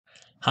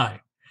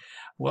Hi,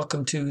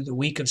 welcome to the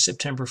week of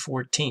September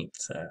 14th.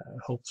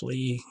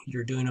 Hopefully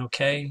you're doing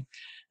okay.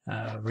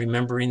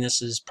 Remembering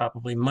this is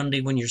probably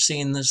Monday when you're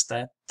seeing this,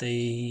 that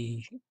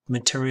the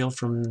material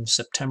from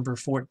September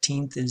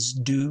 14th is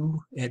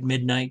due at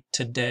midnight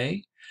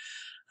today.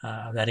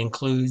 That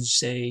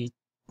includes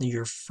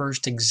your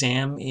first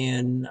exam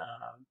in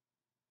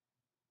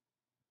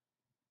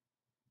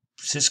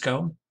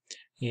Cisco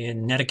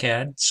in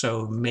NetAcad,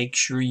 so make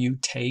sure you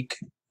take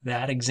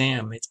that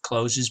exam. It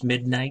closes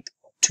midnight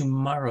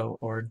tomorrow,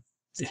 or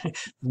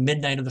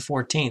midnight of the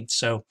 14th.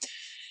 So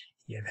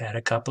you've had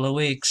a couple of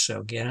weeks,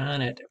 so get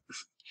on it.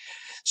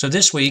 So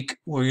this week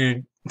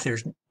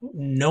there's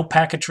no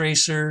packet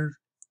tracer,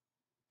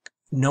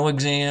 no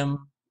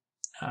exam.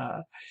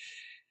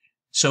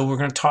 So we're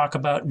going to talk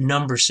about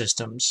number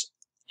systems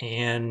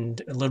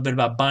and a little bit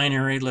about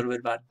binary, a little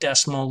bit about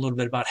decimal, a little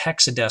bit about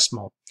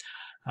hexadecimal.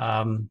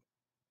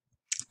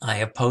 I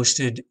have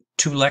posted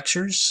two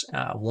lectures,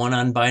 one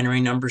on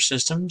binary number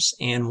systems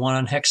and one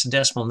on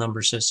hexadecimal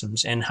number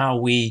systems and how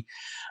we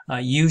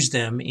use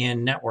them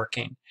in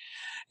networking.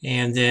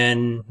 And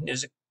then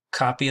there's a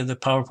copy of the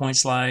PowerPoint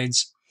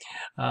slides,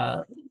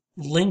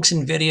 links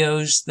and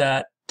videos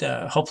that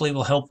hopefully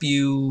will help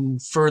you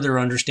further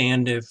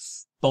understand if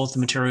both the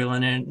material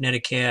in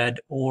NetAcad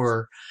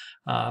or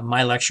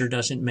my lecture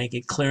doesn't make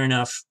it clear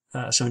enough,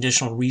 some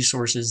additional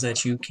resources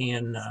that you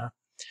can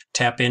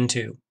tap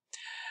into.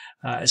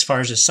 As far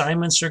as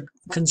assignments are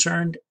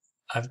concerned,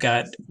 I've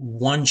got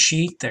one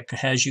sheet that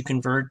has you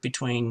convert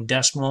between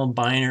decimal,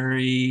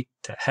 binary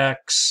to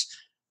hex,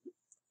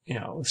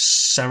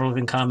 several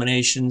different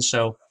combinations.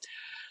 So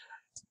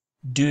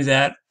do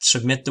that,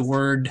 submit the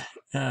Word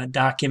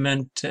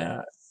document,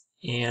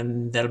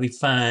 and that'll be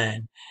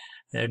fine.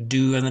 They're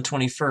due on the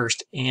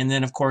 21st. And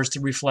then, of course,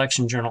 the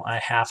reflection journal. I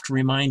have to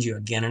remind you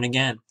again and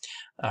again,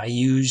 I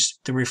use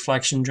the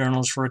reflection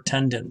journals for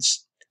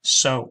attendance.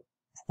 So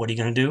what are you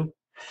going to do?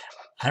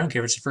 I don't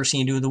care if it's the first thing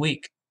you do of the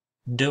week.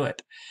 Do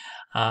it.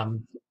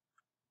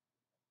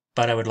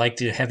 But I would like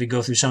to have you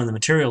go through some of the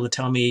material to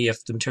tell me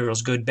if the material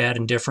is good, bad,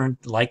 and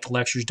different, like the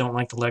lectures, don't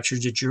like the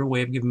lectures. It's your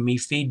way of giving me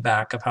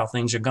feedback of how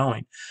things are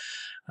going.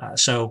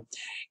 So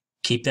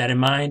keep that in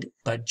mind,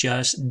 but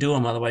just do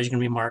them. Otherwise, you're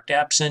going to be marked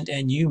absent,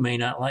 and you may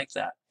not like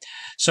that.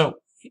 So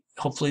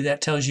hopefully that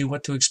tells you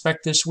what to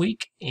expect this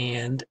week,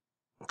 and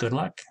good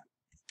luck.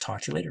 Talk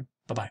to you later.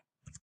 Bye-bye.